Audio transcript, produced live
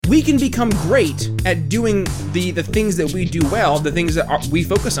we can become great at doing the things that we do well, the things that we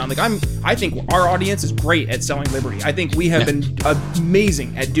focus on. Like I think our audience is great at selling liberty. I think we have been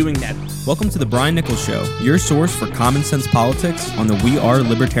amazing at doing that. Welcome to the Brian Nichols Show, your source for common sense politics on the We Are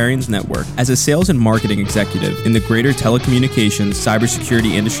Libertarians Network. As a sales and marketing executive in the greater telecommunications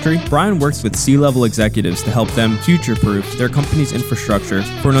cybersecurity industry, Brian works with C-level executives to help them future-proof their company's infrastructure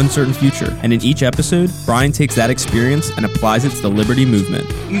for an uncertain future. And in each episode, Brian takes that experience and applies it to the liberty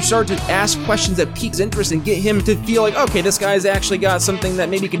movement. You start to ask questions that pique his interest and get him to feel like, okay, this guy's actually got something that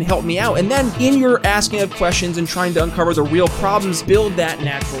maybe can help me out. And then in your asking of questions and trying to uncover the real problems, build that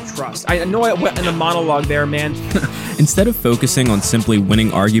natural trust. I know I went in a monologue there, man. Instead of focusing on simply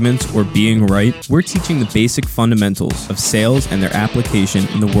winning arguments or being right, we're teaching the basic fundamentals of sales and their application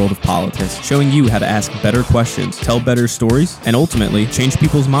in the world of politics, showing you how to ask better questions, tell better stories, and ultimately change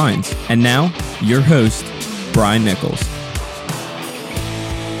people's minds. And now, your host, Brian Nichols.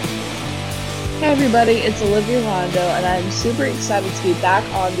 Hey everybody, it's Olivia Rondeau, and I'm super excited to be back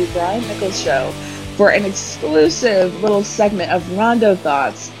on the Brian Nichols Show for an exclusive little segment of Rondeau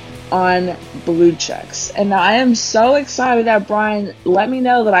Thoughts on blue checks. And now I am so excited that Brian let me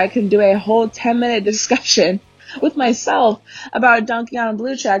know that I can do a whole 10-minute discussion with myself about dunking on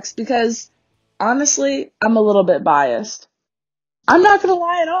blue checks because, honestly, I'm a little bit biased. I'm not going to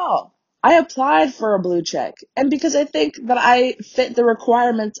lie at all. I applied for a blue check, and because I think that I fit the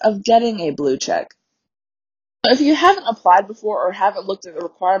requirements of getting a blue check. If you haven't applied before or haven't looked at the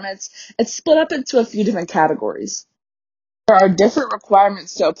requirements, it's split up into a few different categories. There are different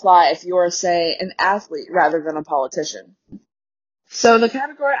requirements to apply if you are, say, an athlete rather than a politician. So the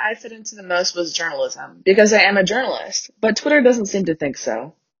category I fit into the most was journalism, because I am a journalist, but Twitter doesn't seem to think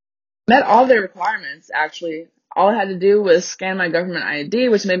so. Met all the requirements, actually. All I had to do was scan my government ID,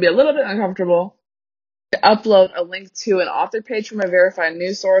 which may be a little bit uncomfortable, to upload a link to an author page from a verified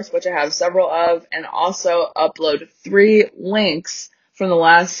news source, which I have several of, and also upload 3 links from the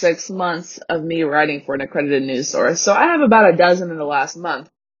last 6 months of me writing for an accredited news source. So I have about a dozen in the last month.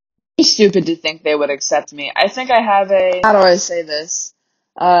 It's stupid to think they would accept me. I think I have how do I say this?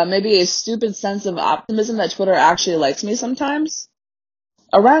 Maybe a stupid sense of optimism that Twitter actually likes me sometimes.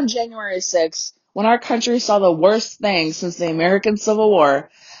 Around January 6th, when our country saw the worst thing since the American Civil War,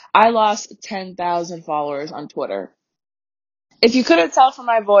 I lost 10,000 followers on Twitter. If you couldn't tell from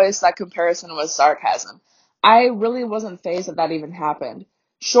my voice, that comparison was sarcasm. I really wasn't fazed that even happened.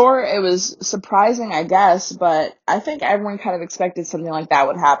 Sure, it was surprising, I guess, but I think everyone kind of expected something like that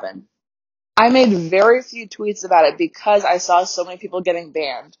would happen. I made very few tweets about it because I saw so many people getting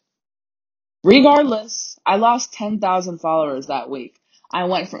banned. Regardless, I lost 10,000 followers that week. I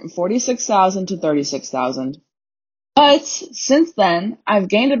went from 46,000 to 36,000. But since then, I've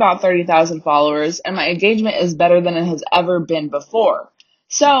gained about 30,000 followers, and my engagement is better than it has ever been before.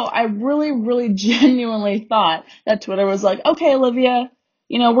 So I really genuinely thought that Twitter was like, okay, Olivia,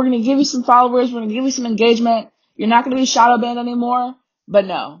 we're going to give you some followers, we're going to give you some engagement, you're not going to be shadow banned anymore. But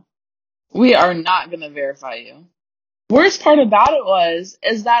no, we are not going to verify you. Worst part about it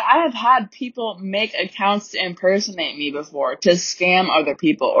is that I have had people make accounts to impersonate me before, to scam other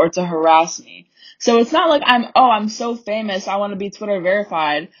people or to harass me. So it's not like I'm so famous, I want to be Twitter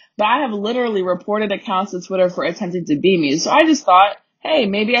verified, but I have literally reported accounts to Twitter for attempting to be me. So I just thought, hey,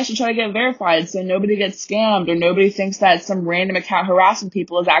 maybe I should try to get verified so nobody gets scammed or nobody thinks that some random account harassing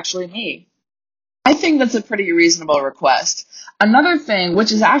people is actually me. I think that's a pretty reasonable request. Another thing,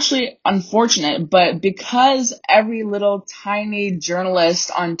 which is actually unfortunate, but because every little tiny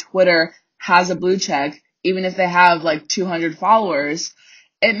journalist on Twitter has a blue check, even if they have like 200 followers,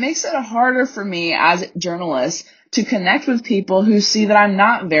 it makes it harder for me as a journalist to connect with people who see that I'm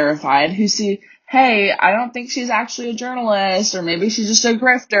not verified, who see, hey, I don't think she's actually a journalist, or maybe she's just a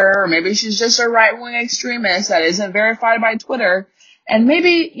grifter, or maybe she's just a right-wing extremist that isn't verified by Twitter. And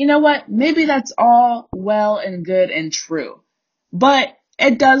maybe, you know what, maybe that's all well and good and true. But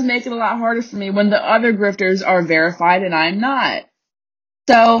it does make it a lot harder for me when the other grifters are verified and I'm not.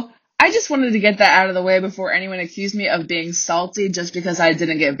 So I just wanted to get that out of the way before anyone accused me of being salty just because I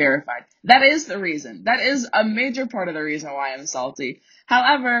didn't get verified. That is the reason. That is a major part of the reason why I'm salty.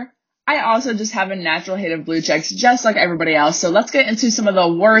 However, I also just have a natural hate of blue checks just like everybody else. So let's get into some of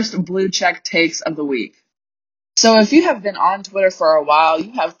the worst blue check takes of the week. So if you have been on Twitter for a while,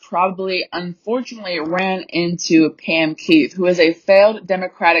 you have probably, unfortunately, ran into Pam Keith, who is a failed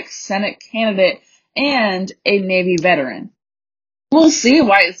Democratic Senate candidate and a Navy veteran. We'll see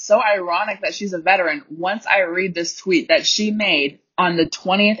why it's so ironic that she's a veteran once I read this tweet that she made on the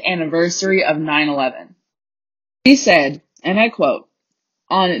 20th anniversary of 9/11. She said, and I quote,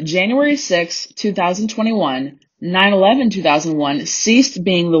 "On January 6, 2021, 9/11 2001 ceased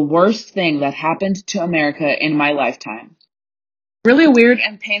being the worst thing that happened to America in my lifetime. Really weird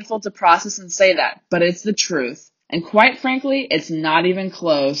and painful to process and say that, but it's the truth. And quite frankly, it's not even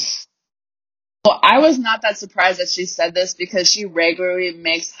close. Well, I was not that surprised that she said this because she regularly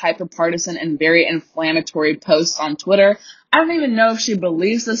makes hyperpartisan and very inflammatory posts on Twitter. I don't even know if she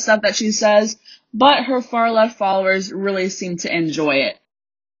believes the stuff that she says, but her far left followers really seem to enjoy it.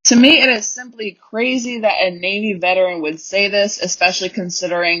 To me, it is simply crazy that a Navy veteran would say this, especially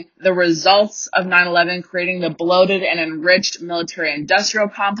considering the results of 9/11 creating the bloated and enriched military-industrial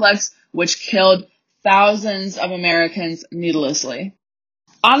complex, which killed thousands of Americans needlessly.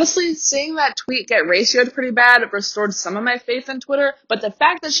 Honestly, seeing that tweet get ratioed pretty bad restored some of my faith in Twitter, but the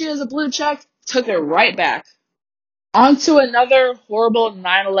fact that she has a blue check took it right back. On to another horrible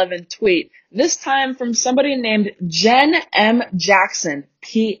 9/11 tweet, this time from somebody named Jen M. Jackson,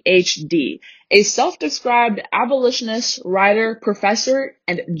 Ph.D., a self-described abolitionist, writer, professor,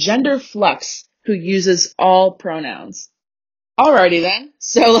 and gender flux who uses all pronouns. Alrighty then,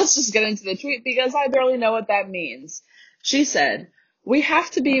 so let's just get into the tweet because I barely know what that means. She said, "We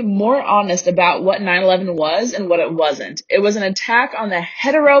have to be more honest about what 9/11 was and what it wasn't. It was an attack on the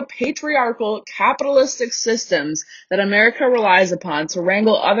hetero-patriarchal capitalistic systems that America relies upon to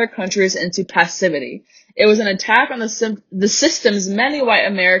wrangle other countries into passivity. It was an attack on the systems many white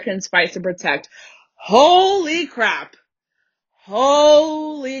Americans fight to protect." Holy crap.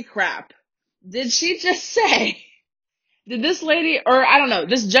 Holy crap. Did she just say... Did this lady, or I don't know,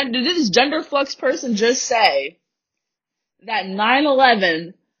 did this gender flux person just say that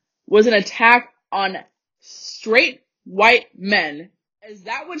 9/11 was an attack on straight white men? Is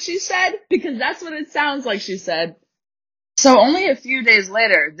that what she said? Because that's what it sounds like she said. So only a few days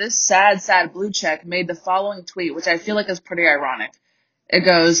later, this sad blue check made the following tweet, which I feel like is pretty ironic. It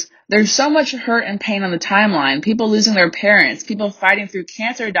goes, "There's so much hurt and pain on the timeline. People losing their parents, people fighting through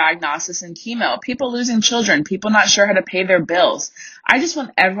cancer diagnosis and chemo, people losing children, people not sure how to pay their bills. I just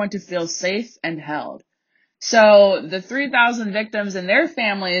want everyone to feel safe and held." So the 3,000 victims and their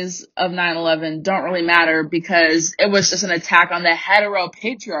families of 9/11 don't really matter because it was just an attack on the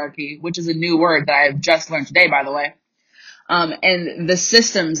heteropatriarchy, which is a new word that I've just learned today, by the way. And the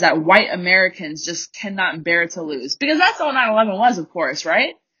systems that white Americans just cannot bear to lose. Because that's all 9/11 was, of course,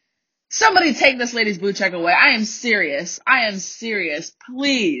 right? Somebody take this lady's blue check away. I am serious. I am serious.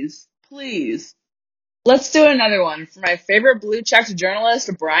 Please, please. Let's do another one for my favorite blue checked journalist,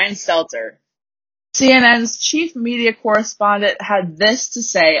 Brian Stelter. CNN's chief media correspondent had this to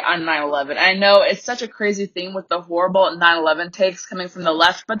say on 9/11. I know it's such a crazy thing with the horrible 9/11 takes coming from the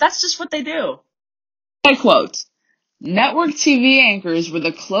left, but that's just what they do. I quote, "Network TV anchors were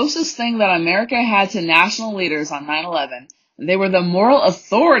the closest thing that America had to national leaders on 9/11. They were the moral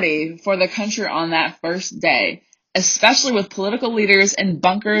authority for the country on that first day, especially with political leaders in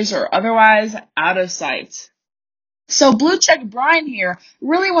bunkers or otherwise out of sight." So Blue Check Brian here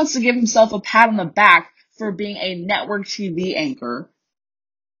really wants to give himself a pat on the back for being a network TV anchor.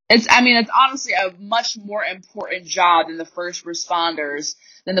 It's honestly a much more important job than the first responders,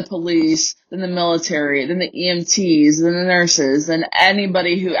 than the police, than the military, than the EMTs, than the nurses, than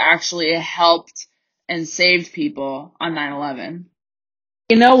anybody who actually helped and saved people on 9/11.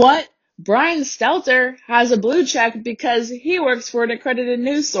 You know what? Brian Stelter has a blue check because he works for an accredited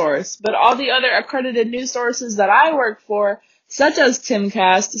news source, but all the other accredited news sources that I work for, such as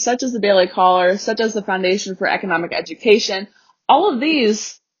Timcast, such as the Daily Caller, such as the Foundation for Economic Education, all of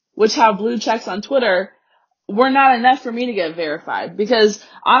these, which have blue checks on Twitter, were not enough for me to get verified. Because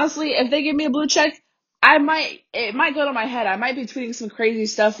honestly, if they give me a blue check, it might go to my head. I might be tweeting some crazy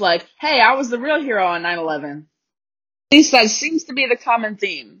stuff like, "Hey, I was the real hero on 9/11. At least that seems to be the common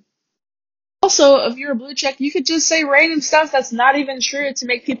theme. Also, if you're a blue check, you could just say random stuff that's not even true to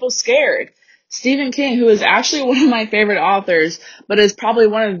make people scared. Stephen King, who is actually one of my favorite authors, but is probably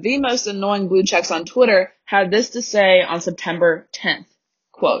one of the most annoying blue checks on Twitter, had this to say on September 10th.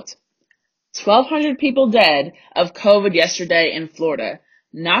 Quote, 1,200 people dead of COVID yesterday in Florida.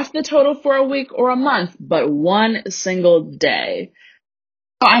 Not the total for a week or a month, but one single day.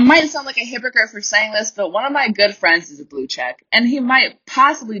 I might sound like a hypocrite for saying this, but one of my good friends is a blue check, and he might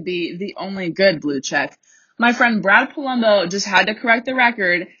possibly be the only good blue check. My friend Brad Palumbo just had to correct the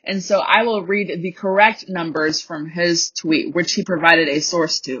record, and so I will read the correct numbers from his tweet, which he provided a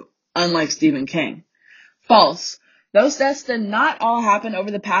source to, unlike Stephen King. False. Those deaths did not all happen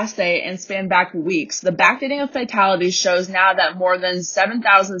over the past day and span back weeks. The backdating of fatalities shows now that more than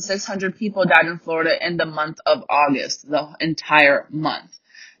 7,600 people died in Florida in the month of August, the entire month.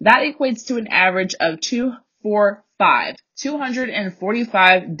 That equates to an average of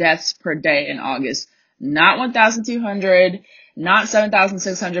 245 deaths per day in August. not 1,200, not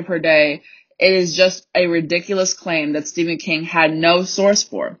 7,600 per day. It is just a ridiculous claim that Stephen King had no source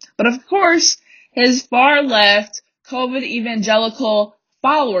for. But of course, his far left COVID evangelical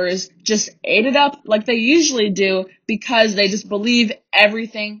followers just ate it up like they usually do because they just believe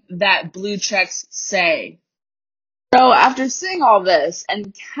everything that blue checks say. So after seeing all this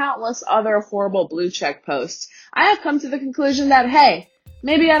and countless other horrible blue check posts, I have come to the conclusion that, hey,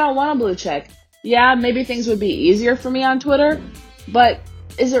 maybe I don't want a blue check. Yeah, maybe things would be easier for me on Twitter, but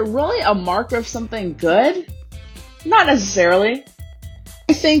is it really a marker of something good? Not necessarily.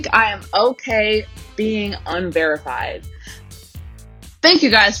 I think I am okay being unverified. Thank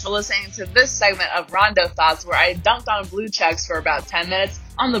you guys for listening to this segment of Rondeau Thoughts where I dunked on blue checks for about 10 minutes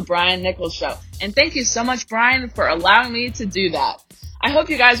on the Brian Nichols Show. And thank you so much, Brian, for allowing me to do that. I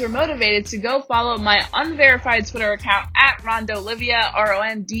hope you guys were motivated to go follow my unverified Twitter account at Rondeaulivia,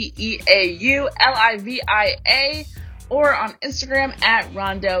 RONDEAULIVIA, or on Instagram at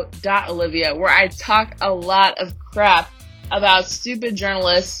Rondeau.Olivia, where I talk a lot of crap about stupid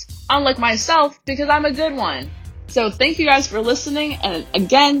journalists, unlike myself, because I'm a good one. So thank you guys for listening, and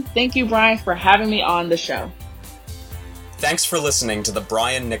again, thank you, Brian, for having me on the show. Thanks for listening to The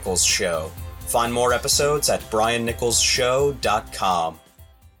Brian Nichols Show. Find more episodes at briannicholsshow.com.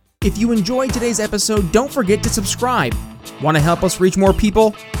 If you enjoyed today's episode, don't forget to subscribe. Want to help us reach more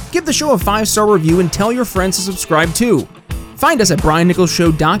people? Give the show a 5-star review and tell your friends to subscribe too. Find us at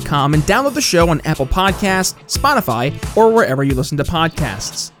briannicholsshow.com and download the show on Apple Podcasts, Spotify, or wherever you listen to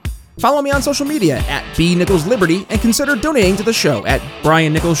podcasts. Follow me on social media at bnicholsliberty and consider donating to the show at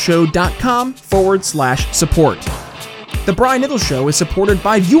briannicholsshow.com/support. The Brian Nichols Show is supported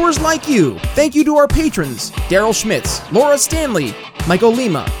by viewers like you. Thank you to our patrons, Daryl Schmitz, Laura Stanley, Michael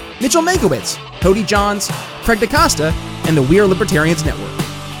Lima, Mitchell Makowitz, Cody Johns, Craig DaCosta, and the We Are Libertarians Network.